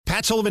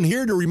Matt Sullivan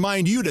here to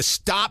remind you to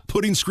stop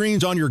putting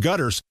screens on your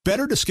gutters.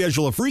 Better to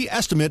schedule a free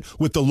estimate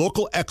with the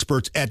local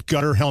experts at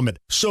Gutter Helmet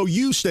so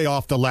you stay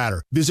off the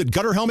ladder. Visit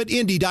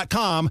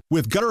GutterHelmetIndy.com.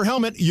 With Gutter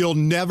Helmet, you'll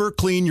never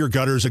clean your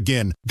gutters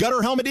again.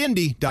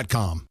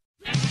 GutterHelmetIndy.com.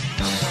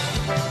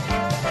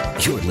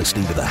 You're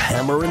listening to the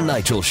Hammer and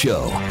Nigel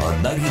Show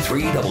on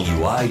 93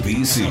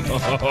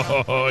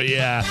 WIBC. Oh,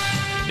 yeah.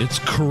 It's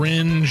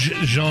cringe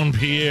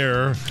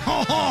Jean-Pierre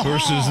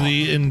versus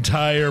the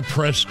entire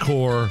press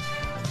corps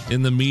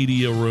in the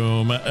media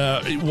room.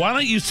 Why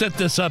don't you set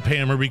this up,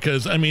 Hammer?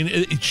 Because, I mean,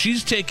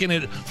 she's taking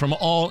it from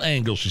all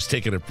angles. She's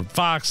taking it from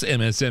Fox,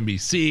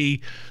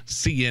 MSNBC,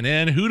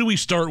 CNN. Who do we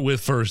start with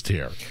first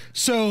here?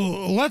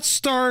 So let's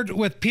start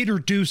with Peter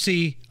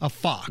Doocy of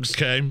Fox.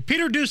 Okay.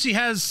 Peter Doocy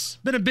has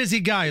been a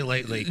busy guy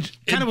lately.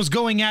 Kind of was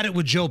going at it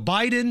with Joe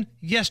Biden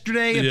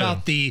yesterday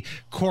about the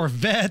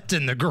Corvette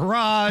and the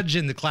garage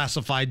and the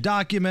classified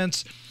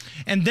documents.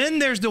 And then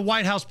there's the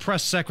White House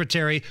press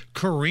secretary,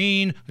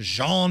 Karine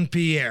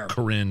Jean-Pierre.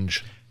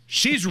 Cringe.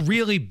 She's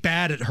really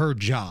bad at her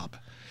job.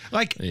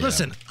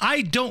 Listen,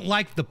 I don't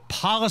like the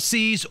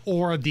policies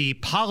or the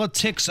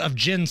politics of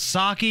Jen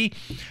Psaki,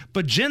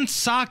 but Jen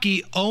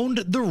Psaki owned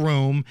the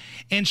room,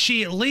 and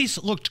she at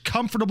least looked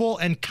comfortable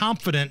and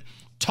confident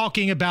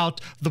talking about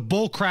the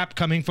bullcrap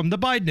coming from the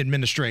Biden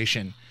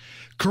administration.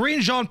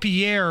 Karine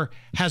Jean-Pierre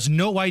has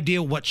no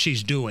idea what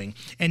she's doing.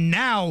 And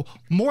now,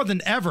 more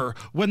than ever,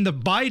 when the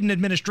Biden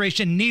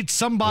administration needs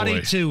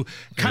somebody to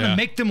kind of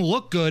make them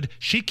look good,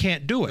 she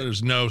can't do it.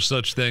 There's no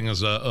such thing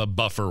as a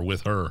buffer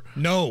with her.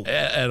 No.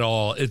 At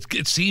all.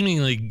 It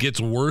seemingly gets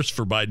worse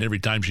for Biden every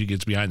time she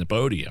gets behind the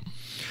podium.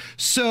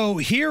 So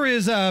here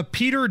is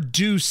Peter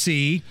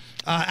Doocy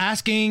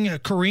asking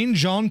Karine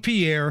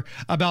Jean-Pierre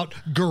about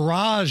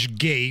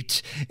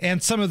GarageGate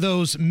and some of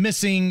those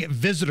missing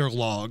visitor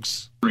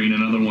logs.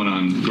 Another one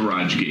on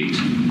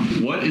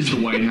GarageGate. What is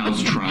the White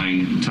House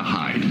trying to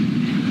hide?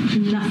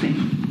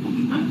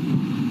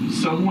 Nothing.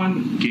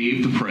 Someone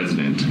gave the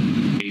president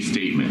a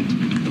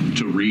statement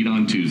to read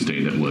on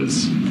Tuesday that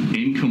was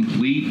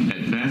incomplete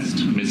at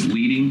best,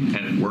 misleading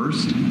at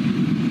worst.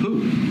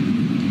 Who?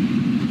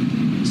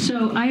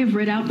 So I have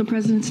read out the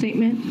president's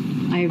statement.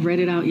 I have read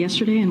it out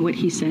yesterday and what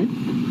he said.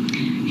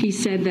 He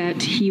said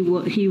that he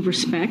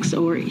respects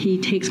or he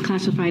takes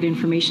classified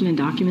information and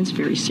documents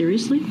very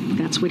seriously.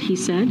 That's what he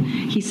said.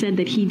 He said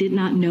that he did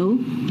not know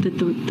that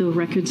the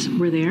records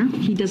were there.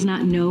 He does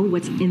not know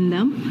what's in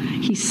them.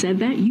 He said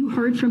that. You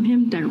heard from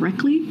him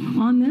directly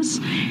on this.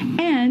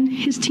 And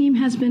his team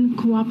has been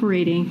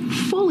cooperating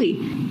fully.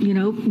 You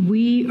know,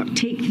 we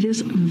take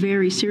this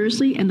very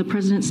seriously, and the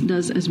president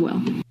does as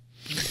well.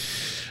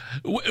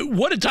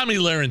 What did Tomi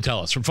Lahren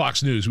tell us from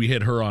Fox News? We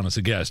had her on as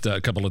a guest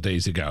a couple of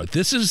days ago.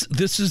 This is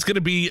going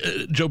to be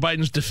Joe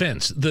Biden's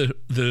defense, the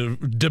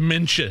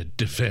dementia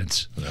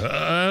defense.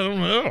 I don't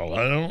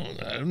know.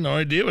 I have no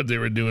idea what they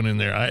were doing in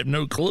there. I have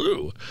no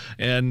clue.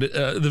 And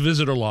the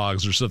visitor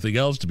logs or something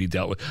else to be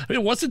dealt with. I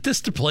mean, wasn't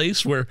this the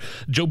place where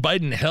Joe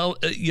Biden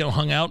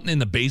hung out in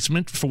the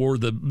basement for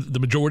the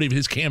majority of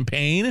his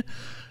campaign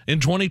in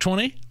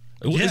 2020?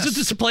 Yes. Isn't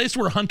this a place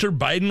where Hunter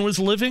Biden was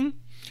living?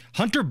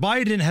 Hunter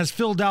Biden has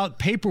filled out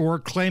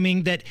paperwork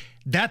claiming that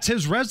that's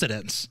his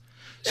residence.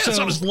 Yeah,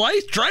 so his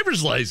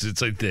driver's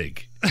license, I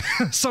think.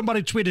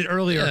 Somebody tweeted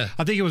earlier,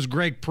 I think it was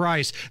Greg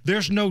Price,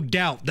 there's no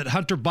doubt that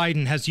Hunter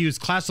Biden has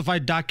used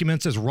classified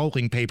documents as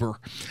rolling paper.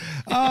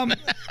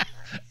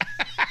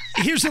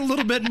 Here's a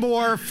little bit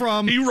more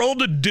from... He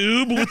rolled a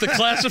doob with the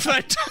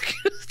classified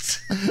documents.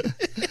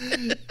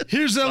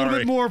 Here's a little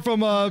bit more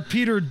from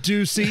Peter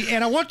Doocy.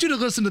 And I want you to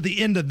listen to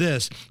the end of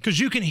this because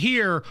you can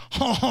hear,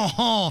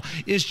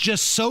 is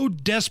just so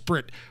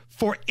desperate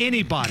for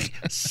anybody,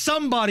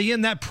 somebody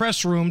in that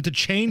press room to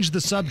change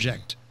the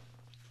subject.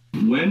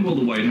 When will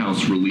the White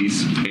House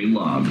release a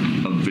log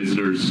of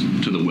visitors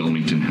to the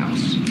Wilmington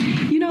House?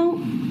 You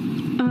know,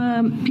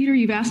 Peter,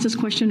 you've asked this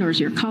question, or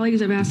your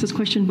colleagues have asked this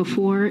question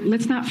before.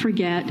 Let's not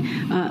forget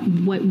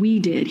what we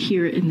did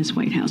here in this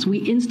White House. We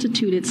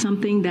instituted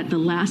something that the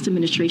last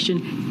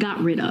administration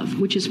got rid of,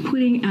 which is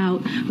putting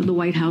out the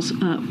White House,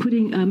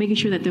 making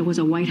sure that there was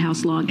a White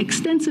House log,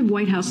 extensive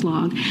White House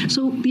log,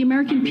 so the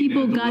American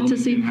people got to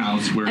see.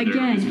 House where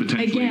there is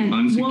potentially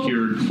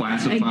unsecured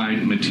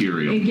classified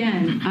material.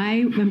 Again,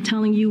 I am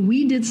telling you,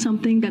 we did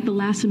something that the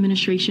last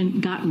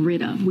administration got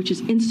rid of, which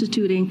is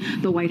instituting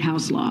the White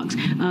House logs.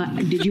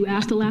 Did you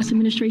ask the last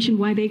administration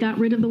why they got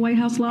rid of the White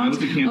House logs?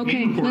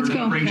 Okay, let's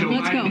go.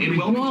 Let's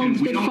go. Well,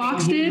 did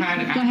Fox did? Go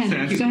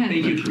ahead.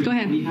 Go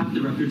ahead. We have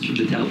the records from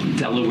the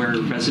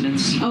Delaware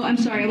residents. Oh, I'm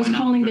sorry. I was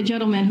calling the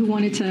gentleman who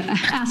wanted to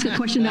ask a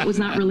question that was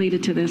not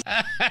related to this.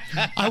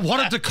 I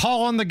wanted to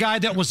call on the guy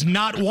that was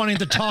not wanting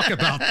to talk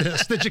about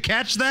this. Did you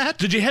catch that?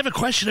 Did you have a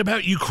question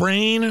about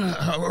Ukraine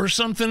or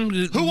something?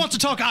 Who wants to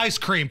talk ice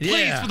cream?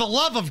 Please, for the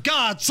love of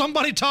God,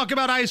 somebody talk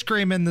about ice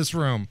cream in this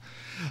room.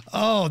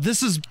 Oh,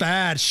 this is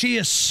bad. She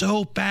is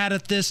so bad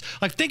at this.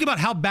 Like, think about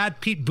how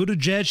bad Pete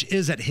Buttigieg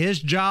is at his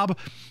job.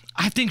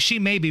 I think she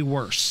may be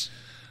worse.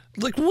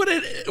 Like what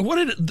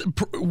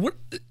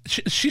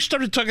she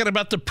started talking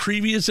about the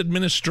previous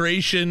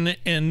administration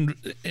and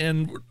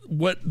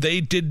what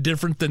they did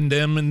different than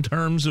them in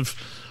terms of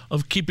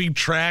keeping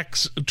track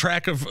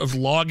of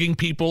logging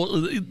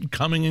people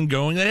coming and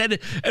going. It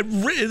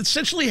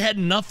essentially had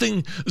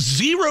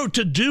zero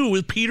to do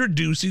with Peter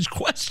Doocy's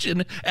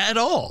question at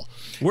all.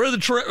 Where are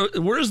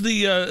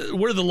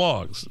the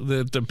logs?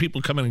 The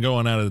people coming and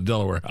going out of the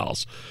Delaware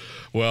House.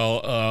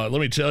 Well, let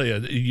me tell you,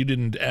 you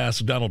didn't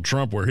ask Donald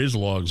Trump where his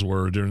logs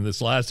were during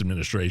this last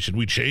administration.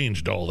 We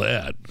changed all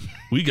that.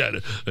 We got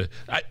it.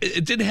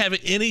 It didn't have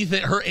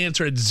anything. Her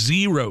answer had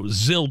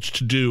zilch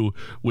to do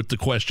with the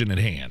question at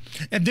hand.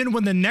 And then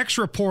when the next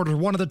reporter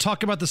wanted to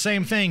talk about the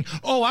same thing,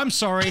 oh, I'm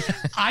sorry,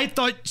 I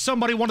thought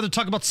somebody wanted to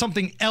talk about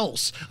something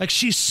else. Like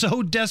she's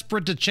so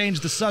desperate to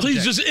change the subject.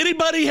 Please, does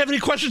anybody have any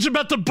questions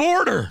about the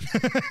border?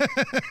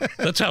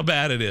 That's how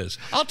bad it is.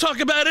 I'll talk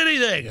about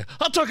anything.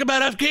 I'll talk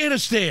about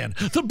Afghanistan.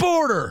 The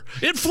border,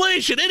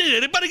 inflation,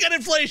 anybody got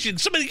inflation?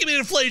 Somebody give me an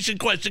inflation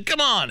question. Come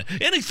on,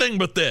 anything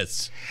but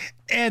this.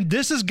 And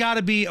this has got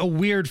to be a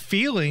weird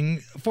feeling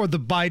for the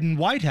Biden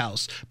White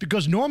House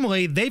because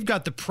normally they've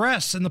got the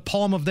press in the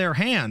palm of their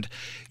hand.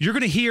 You're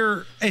going to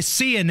hear a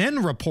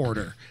CNN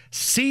reporter,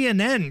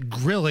 CNN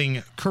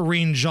grilling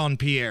Karine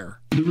Jean-Pierre.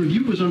 The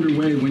review was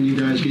underway when you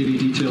guys gave a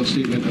detailed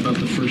statement about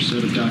the first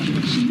set of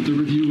documents. The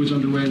review was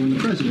underway when the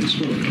president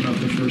spoke about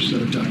the first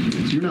set of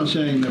documents. You're now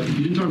saying that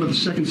you didn't talk about the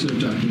second set of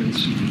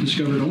documents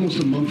discovered almost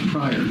a month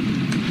prior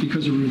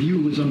because a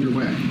review was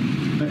underway.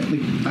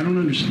 I don't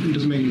understand. It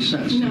doesn't make any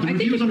sense. No, the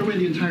review was underway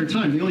the entire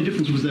time. The only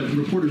difference was that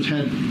reporters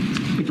had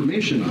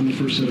information on the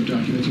first set of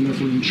documents, and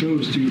therefore you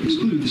chose to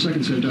exclude the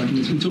second set of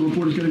documents until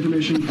reporters got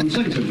information on the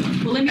second set of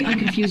documents. Well, let me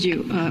unconfuse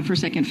you for a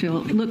second,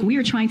 Phil. Look, we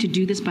are trying to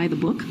do this by the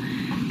book.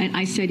 And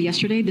I said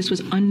yesterday this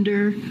was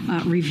under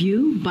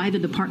review by the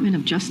Department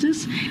of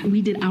Justice.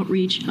 We did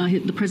outreach.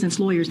 The president's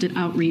lawyers did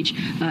outreach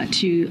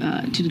to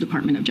the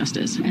Department of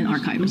Justice and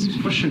archivists.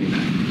 Nobody's questioning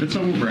that. That's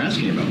not what we're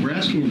asking about. We're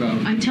asking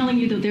about. I'm telling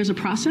you that there's a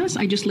process.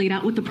 I just laid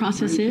out what the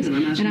process is,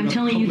 and I'm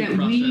telling you that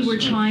we were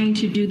trying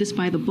to do this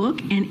by the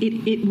book, and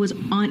it was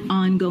an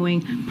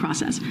ongoing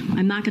process.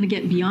 I'm not going to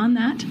get beyond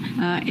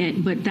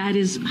that, but that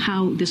is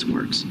how this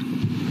works.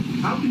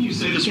 How can you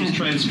say this was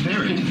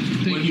transparent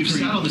when you've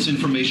sat on this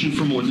information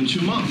for more than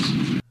 2 months?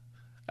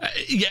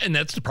 Yeah, and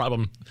that's the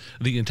problem.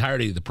 The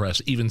entirety of the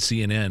press, even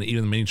CNN,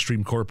 even the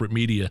mainstream corporate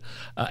media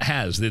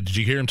has. Did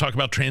you hear him talk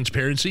about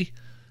transparency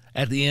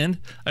at the end?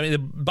 I mean, the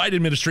Biden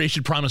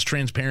administration promised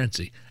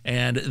transparency,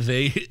 and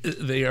they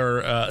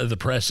are the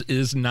press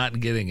is not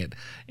getting it,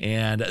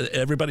 and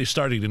everybody's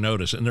starting to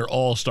notice, and they're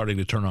all starting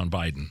to turn on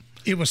Biden.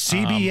 It was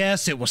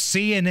CBS, it was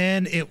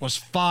CNN, it was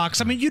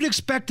Fox. I mean, you'd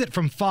expect it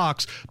from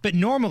Fox, but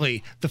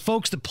normally the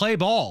folks that play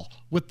ball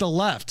with the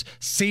left,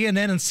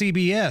 CNN and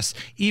CBS,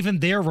 even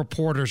their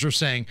reporters are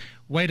saying,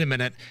 wait a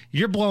minute,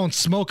 you're blowing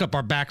smoke up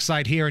our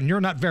backside here and you're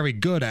not very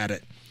good at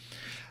it.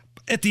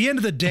 At the end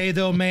of the day,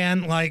 though,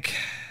 man, like,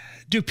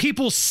 do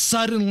people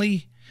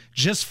suddenly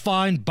just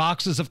find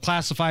boxes of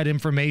classified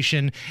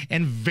information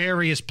in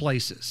various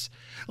places?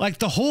 Like,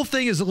 the whole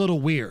thing is a little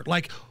weird.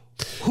 Like,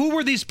 who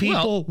were these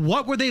people?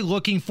 What were they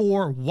looking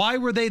for? Why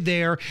were they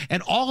there?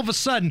 And all of a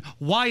sudden,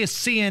 why is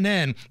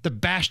CNN the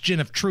bastion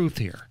of truth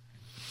here?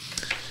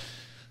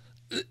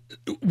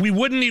 We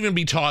wouldn't even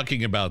be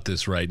talking about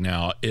this right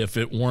now if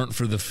it weren't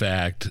for the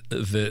fact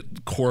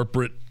that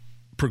corporate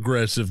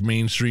progressive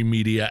mainstream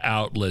media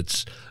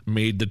outlets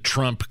made the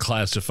Trump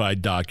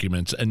classified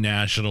documents a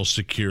national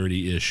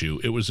security issue.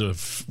 It was a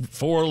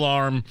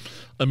four-alarm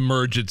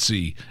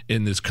emergency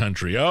in this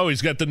country. Oh,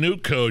 he's got the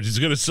nuke codes. He's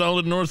going to sell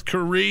it in North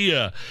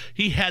Korea.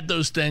 He had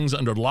those things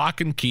under lock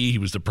and key. He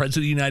was the president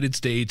of the United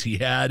States. He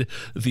had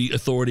the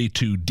authority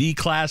to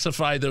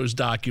declassify those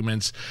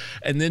documents.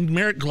 And then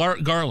Merrick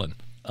Garland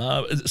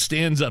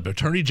stands up,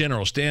 Attorney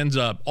General stands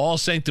up, all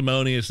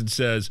sanctimonious, and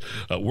says,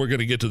 we're going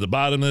to get to the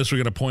bottom of this. We're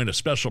going to appoint a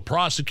special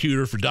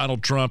prosecutor for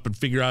Donald Trump and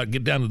figure out,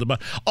 get down to the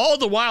bottom. All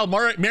the while,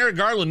 Merrick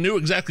Garland knew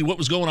exactly what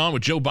was going on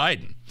with Joe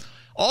Biden.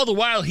 All the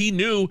while, he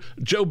knew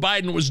Joe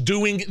Biden was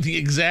doing the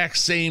exact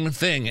same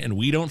thing, and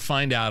we don't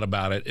find out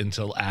about it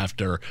until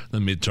after the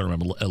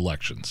midterm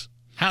elections.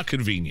 How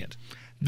convenient.